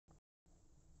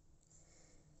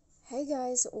Hey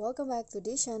guys, welcome back to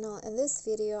this channel. In this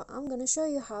video, I'm gonna show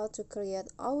you how to create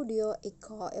audio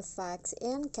echo effects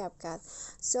in CapCut.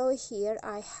 So here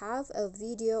I have a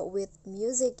video with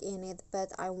music in it,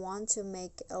 but I want to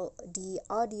make the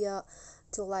audio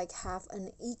to have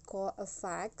an echo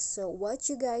effect. So what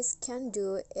you guys can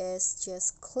do is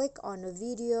just click on the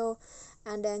video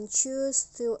and then choose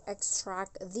to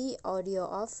extract the audio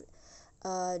of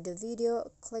the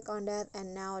video. Click on that,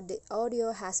 and now the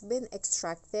audio has been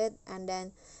extracted, and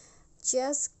then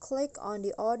just click on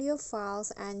the audio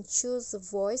files and choose the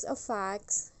voice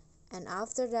effects, and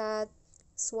after that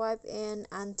swipe in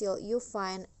until you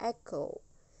find echo.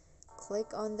 Click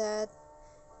on that,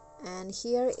 and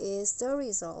here is the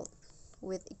result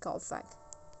with echo effect.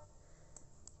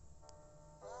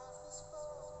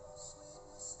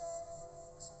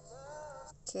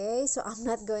 Okay, so I'm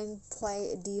not going to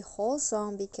play the whole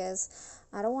song because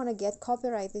I don't want to get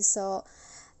copyrighted. So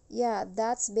yeah,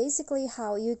 that's basically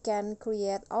how you can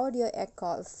create audio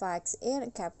echo effects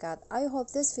in CapCut. I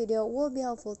hope this video will be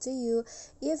helpful to you.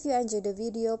 If you enjoyed the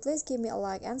video, please give me a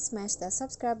like and smash that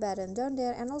subscribe button down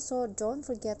there, and also don't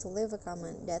forget to leave a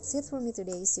comment. That's it for me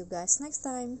today. See you guys next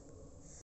time.